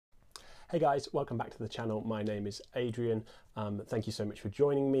Hey guys, welcome back to the channel. My name is Adrian. Thank you so much for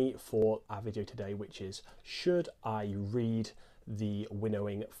joining me for our video today, which is should I read the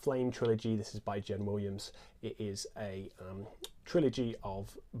Winnowing Flame Trilogy? This is by Jen Williams. It is a trilogy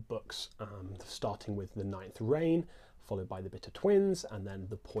of books starting with The Ninth Rain, followed by The Bitter Twins, and then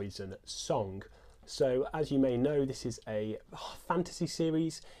The Poison Song. So as you may know, this is a fantasy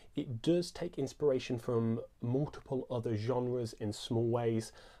series. It does take inspiration from multiple other genres in small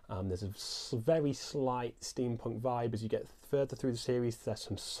ways. There's a very slight steampunk vibe as you get further through the series. There's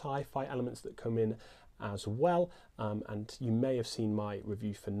some sci-fi elements that come in as well. And you may have seen my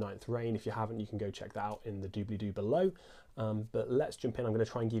review for Ninth Rain. If you haven't, you can go check that out in the doobly-doo below. But let's jump in. I'm going to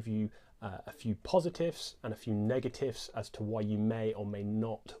try and give you a few positives and a few negatives as to why you may or may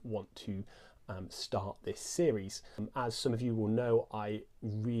not want to start this series. As some of you will know, I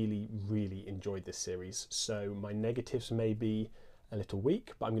really enjoyed this series, so my negatives may be a little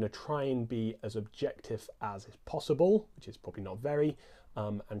weak, but I'm going to try and be as objective as is possible, which is probably not very,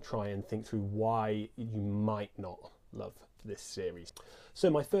 and try and think through why you might not love this series. So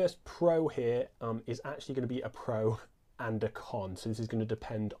my first pro here is actually going to be a pro and a con, so this is going to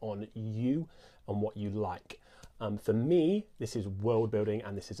depend on you and what you like. For me, this is world building,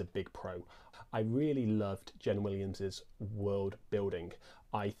 and this is a big pro. I really loved Jen Williams's world building.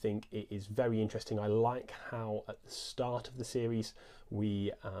 I think it is very interesting. I like how at the start of the series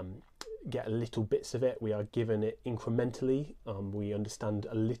we get little bits of it. We are given it incrementally. We understand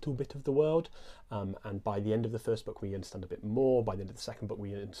a little bit of the world, and by the end of the first book we understand a bit more. By the end of the second book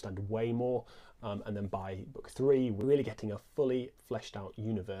we understand way more, and then by book 3 we're really getting a fully fleshed out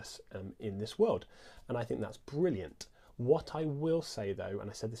universe in this world, and I think that's brilliant. What I will say though, and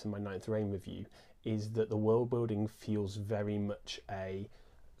I said this in my Ninth Rain review, is that the world building feels very much a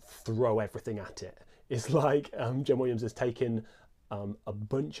throw everything at it. It's like Jen Williams has taken a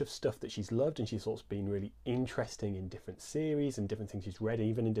bunch of stuff that she's loved, and she's also been really interesting in different series and different things she's read,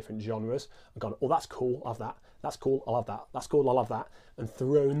 even in different genres, and gone, oh, that's cool, I'll have that, that's cool, I'll have that, that's cool, I'll have that, and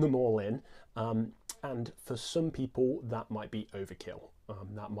thrown them all in. And for some people that might be overkill.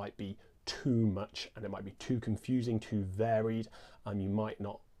 That might be too much, and it might be too confusing, too varied. You might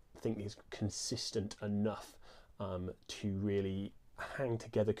not think it's consistent enough to really hang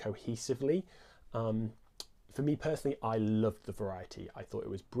together cohesively. For me personally, I loved the variety. I thought it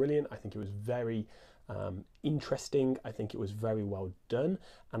was brilliant. I think it was very interesting. I think it was very well done,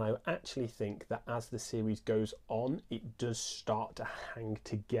 and I actually think that as the series goes on, it does start to hang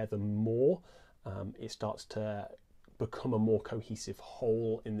together more. It starts to become a more cohesive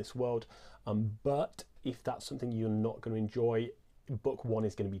whole in this world, but if that's something you're not going to enjoy, book 1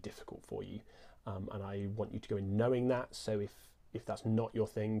 is going to be difficult for you, and I want you to go in knowing that. So if that's not your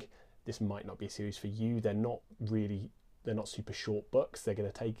thing, this might not be a series for you. They're not super short books. They're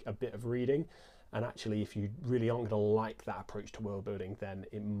going to take a bit of reading, and actually if you really aren't going to like that approach to world building, then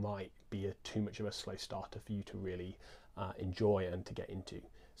it might be too much of a slow starter for you to really enjoy and to get into.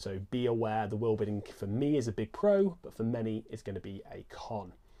 So be aware, the world building for me is a big pro, but for many is going to be a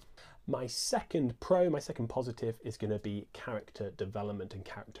con. My second positive is going to be character development and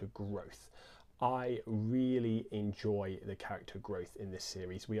character growth. I really enjoy the character growth in this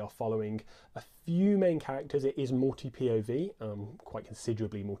series. We are following a few main characters. It is multi-POV, quite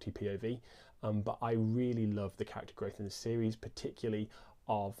considerably multi-POV, but I really love the character growth in this series, particularly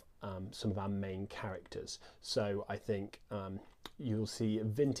of some of our main characters. So I think you'll see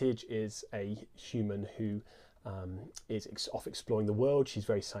Vintage is a human who is off exploring the world. She's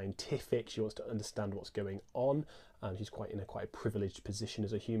very scientific. She wants to understand what's going on. She's quite a privileged position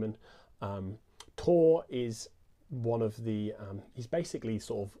as a human. Tor is one of the he's basically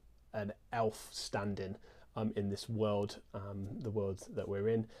sort of an elf stand-in in this world, the world that we're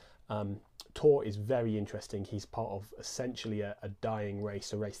in. Tor is very interesting. He's part of essentially a dying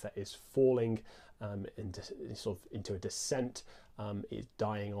race, a race that is falling into a descent. It's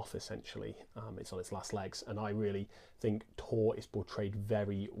dying off essentially. It's on its last legs, and I really think Tor is portrayed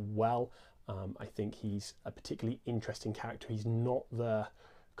very well. I think he's a particularly interesting character. He's not the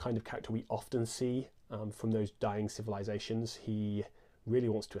kind of character we often see from those dying civilizations. He really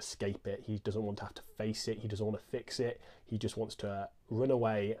wants to escape it. He doesn't want to have to face it. He doesn't want to fix it. He just wants to run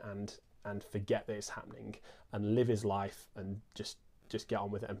away and forget that it's happening and live his life and just get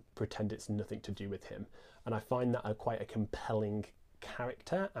on with it and pretend it's nothing to do with him. And I find that quite a compelling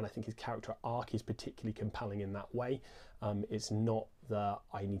character, and I think his character arc is particularly compelling in that way. It's not the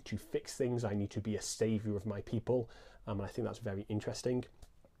I need to fix things, I need to be a savior of my people, and I think that's very interesting.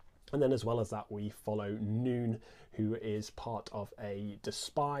 And then as well as that, we follow Noon, who is part of a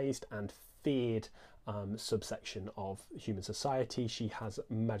despised and feared subsection of human society. She has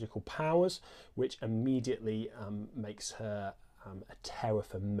magical powers, which immediately makes her a terror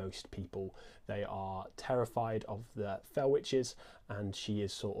for most people. They are terrified of the Fell Witches, and she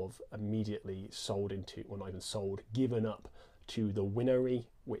is sort of immediately sold into, well, not even sold, given up to the Winnowing,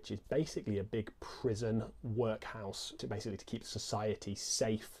 which is basically a big prison workhouse to keep society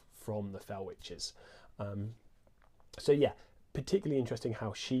safe from the Fell Witches. So yeah, particularly interesting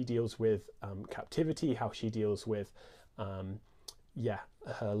how she deals with captivity, how she deals with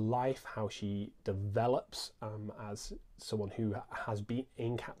her life, how she develops as someone who has been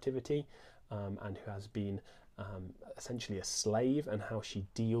in captivity and who has been essentially a slave, and how she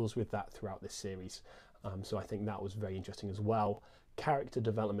deals with that throughout this series. So I think that was very interesting as well. Character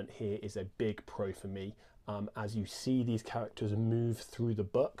development here is a big pro for me. As you see these characters move through the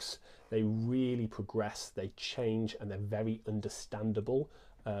books, they really progress, they change, and they're very understandable.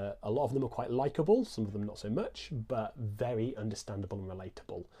 A lot of them are quite likeable, some of them not so much, but very understandable and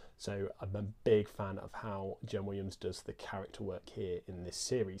relatable. So I'm a big fan of how Jen Williams does the character work here in this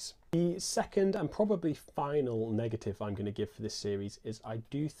series. The second and probably final negative I'm going to give for this series is I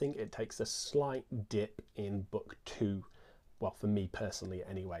do think it takes a slight dip in book 2. Well, for me personally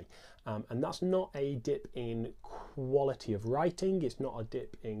anyway. And that's not a dip in quality of writing, it's not a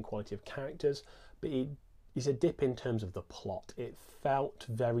dip in quality of characters, but it is a dip in terms of the plot. It felt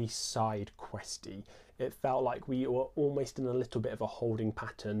very side questy. It felt like we were almost in a little bit of a holding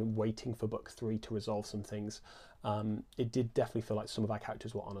pattern, waiting for book 3 to resolve some things. It did definitely feel like some of our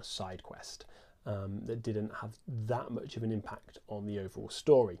characters were on a side quest that didn't have that much of an impact on the overall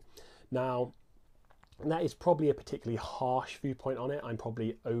story. Now, that is probably a particularly harsh viewpoint on it. I'm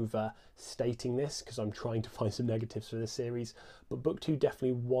probably overstating this because I'm trying to find some negatives for this series, but book 2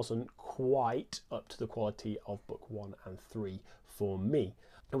 definitely wasn't quite up to the quality of book 1 and 3 for me.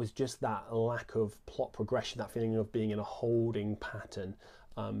 It was just that lack of plot progression, that feeling of being in a holding pattern.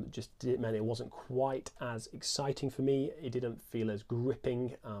 Meant it wasn't quite as exciting for me. It didn't feel as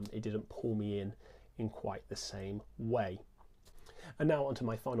gripping. It didn't pull me in quite the same way. And now onto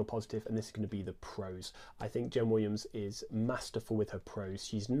my final positive, and this is going to be the prose. I think Jen Williams is masterful with her prose.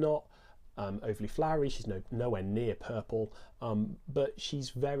 She's not overly flowery, she's nowhere near purple, but she's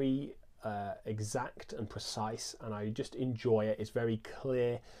very exact and precise, and I just enjoy it. It's very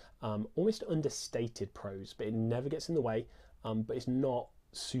clear, almost understated prose, but it never gets in the way, but it's not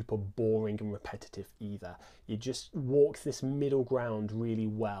super boring and repetitive either. It just walks this middle ground really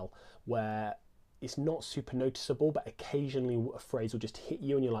well, where it's not super noticeable, but occasionally a phrase will just hit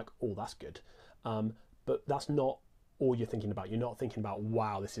you and you're like, oh, that's good. But that's not all you're thinking about. You're not thinking about,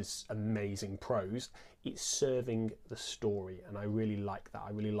 wow, this is amazing prose. It's serving the story, and I really like that. I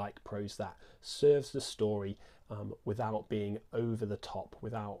really like prose that serves the story without being over the top,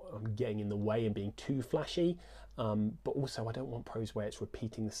 without getting in the way and being too flashy. But also I don't want prose where it's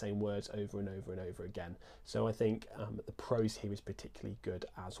repeating the same words over and over and over again. So I think the prose here is particularly good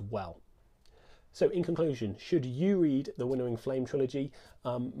as well. So in conclusion, should you read the Winnowing Flame trilogy?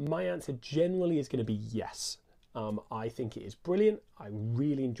 My answer generally is going to be yes. I think it is brilliant. I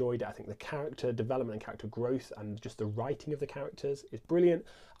really enjoyed it. I think the character development and character growth and just the writing of the characters is brilliant.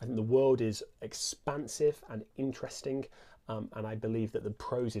 I think the world is expansive and interesting, and I believe that the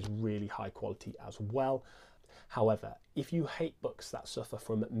prose is really high quality as well. However, if you hate books that suffer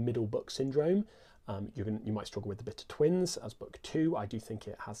from middle book syndrome, you might struggle with The Bitter Twins as book 2. I do think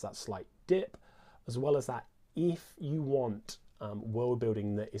it has that slight dip. As well as that, if you want world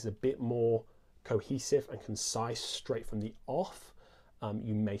building that is a bit more cohesive and concise straight from the off,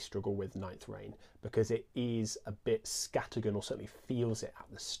 you may struggle with Ninth Reign, because it is a bit scattergun, or certainly feels it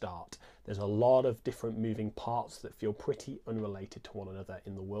at the start. There's a lot of different moving parts that feel pretty unrelated to one another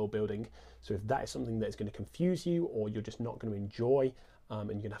in the world building. So if that is something that is going to confuse you, or you're just not going to enjoy, and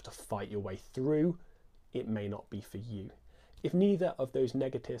you're going to have to fight your way through, it may not be for you. If neither of those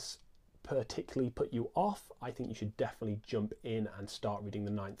negatives particularly put you off, I think you should definitely jump in and start reading the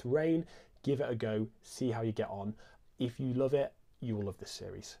Ninth Reign. Give it a go, see how you get on. If you love it, you will love this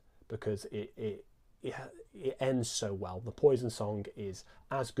series, because it ends so well. The Poison Song is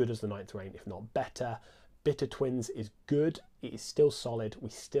as good as the Ninth Reign, if not better. Bitter Twins is good. It is still solid.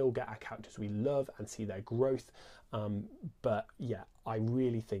 We still get our characters we love and see their growth. But yeah, I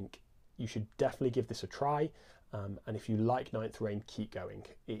really think you should definitely give this a try. And if you like Ninth Reign, keep going.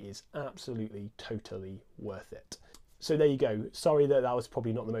 It is absolutely, totally worth it. So there you go. Sorry that was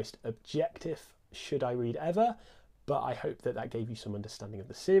probably not the most objective should I read ever, but I hope that gave you some understanding of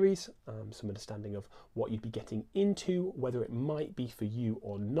the series, some understanding of what you'd be getting into, whether it might be for you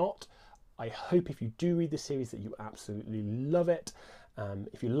or not. I hope if you do read the series that you absolutely love it.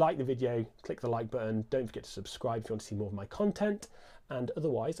 If you like the video, click the like button. Don't forget to subscribe if you want to see more of my content. And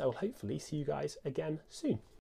otherwise, I will hopefully see you guys again soon.